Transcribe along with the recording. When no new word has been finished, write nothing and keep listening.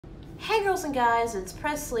Hey girls and guys, it's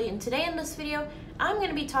Presley, and today in this video, I'm going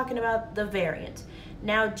to be talking about the variant.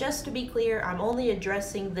 Now, just to be clear, I'm only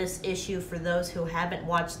addressing this issue for those who haven't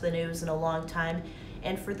watched the news in a long time,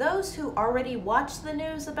 and for those who already watched the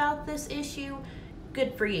news about this issue,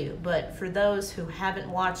 good for you. But for those who haven't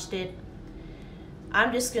watched it,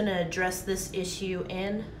 I'm just going to address this issue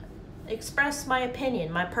and express my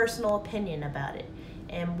opinion, my personal opinion about it.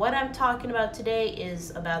 And what I'm talking about today is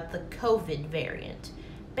about the COVID variant.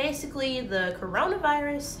 Basically, the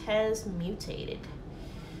coronavirus has mutated.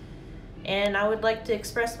 And I would like to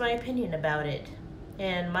express my opinion about it.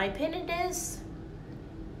 And my opinion is,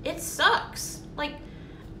 it sucks. Like,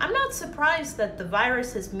 I'm not surprised that the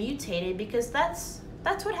virus has mutated because that's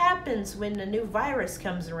what happens when a new virus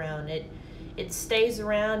comes around. It stays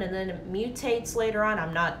around and then it mutates later on.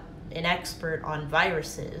 I'm not an expert on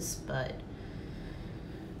viruses, but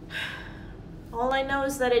all I know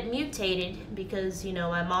is that it mutated because,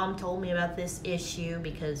 my mom told me about this issue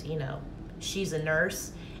because, she's a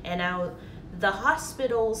nurse. And now the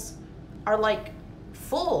hospitals are like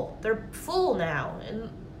full. They're full now. And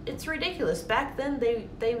it's ridiculous. Back then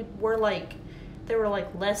they were like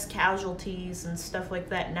less casualties and stuff like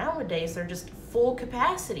that. Nowadays they're just full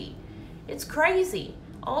capacity. It's crazy.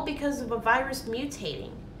 All because of a virus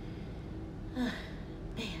mutating. Man.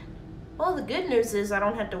 Well, the good news is I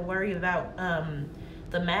don't have to worry about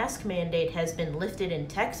the mask mandate has been lifted in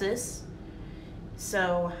Texas.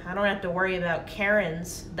 So I don't have to worry about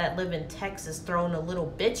Karens that live in Texas throwing a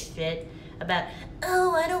little bitch fit about,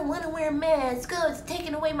 oh, I don't want to wear a mask. Oh, it's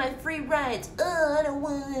taking away my free rights. Oh, I don't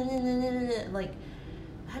want. Like,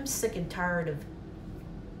 I'm sick and tired of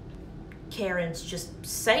Karens just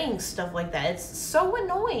saying stuff like that. It's so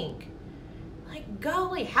annoying. Like,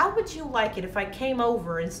 golly, how would you like it if I came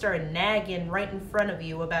over and started nagging right in front of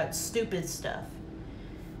you about stupid stuff?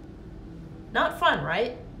 Not fun,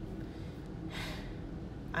 right?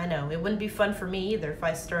 I know, it wouldn't be fun for me either if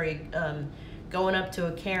I started going up to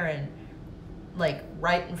a Karen, like,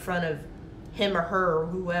 right in front of him or her or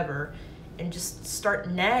whoever, and just start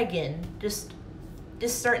nagging. Just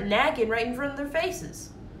start nagging right in front of their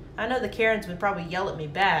faces. I know the Karens would probably yell at me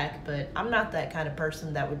back, but I'm not that kind of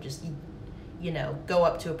person that would just go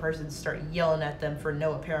up to a person and start yelling at them for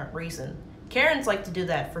no apparent reason. Karens like to do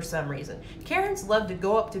that for some reason. Karens love to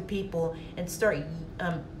go up to people and start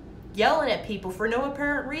yelling at people for no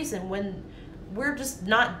apparent reason when we're just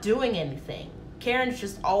not doing anything. Karens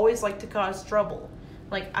just always like to cause trouble.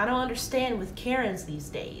 Like, I don't understand with Karens these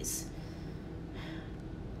days.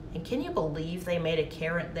 And can you believe they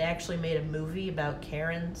actually made a movie about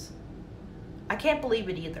Karens? I can't believe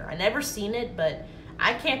it either. I never seen it, but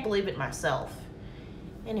I can't believe it myself.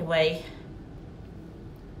 Anyway,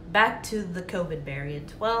 back to the COVID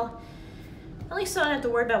variant. Well, at least I don't have to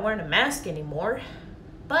worry about wearing a mask anymore.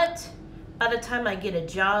 But by the time I get a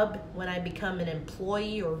job, when I become an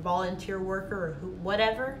employee or volunteer worker or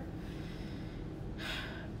whatever,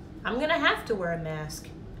 I'm gonna have to wear a mask.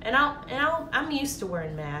 And I'm used to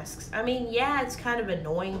wearing masks. I mean, yeah, it's kind of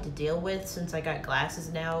annoying to deal with since I got glasses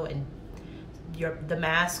now and the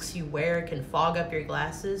masks you wear can fog up your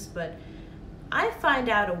glasses, but I find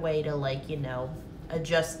out a way to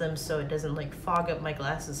adjust them so it doesn't fog up my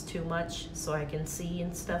glasses too much so I can see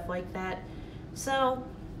and stuff like that. So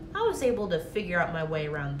I was able to figure out my way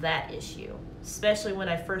around that issue, especially when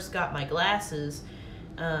I first got my glasses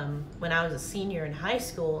when I was a senior in high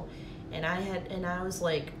school, and I was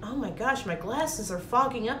like, oh my gosh, my glasses are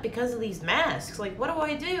fogging up because of these masks. Like, what do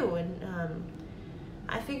I do? And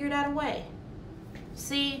I figured out a way.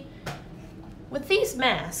 See, with these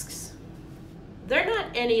masks, they're not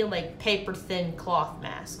any paper thin cloth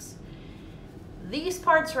masks. These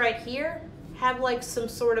parts right here have some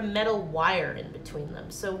sort of metal wire in between them.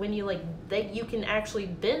 So when you you can actually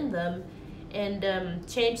bend them and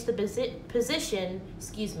change the position,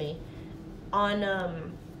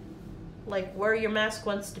 on where your mask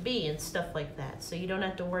wants to be and stuff like that. So you don't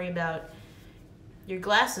have to worry about your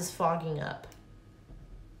glasses fogging up.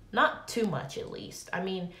 Not too much, at least. I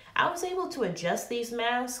mean, I was able to adjust these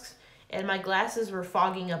masks, and my glasses were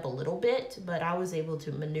fogging up a little bit, but I was able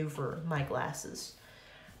to maneuver my glasses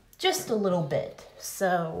just a little bit.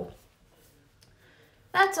 So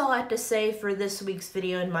that's all I have to say for this week's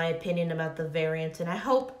video, in my opinion, about the variant. And I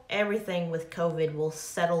hope everything with COVID will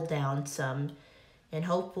settle down some, and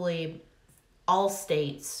hopefully all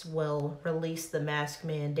states will release the mask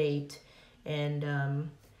mandate and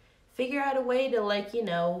figure out a way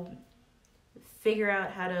to figure out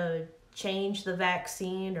how to change the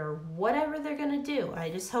vaccine or whatever they're gonna do. I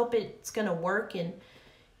just hope it's gonna work and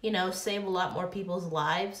save a lot more people's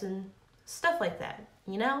lives and stuff like that.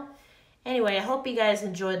 Anyway, I hope you guys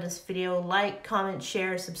enjoyed this video. Like, comment,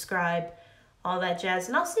 share, subscribe, all that jazz.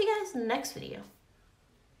 And I'll see you guys in the next video.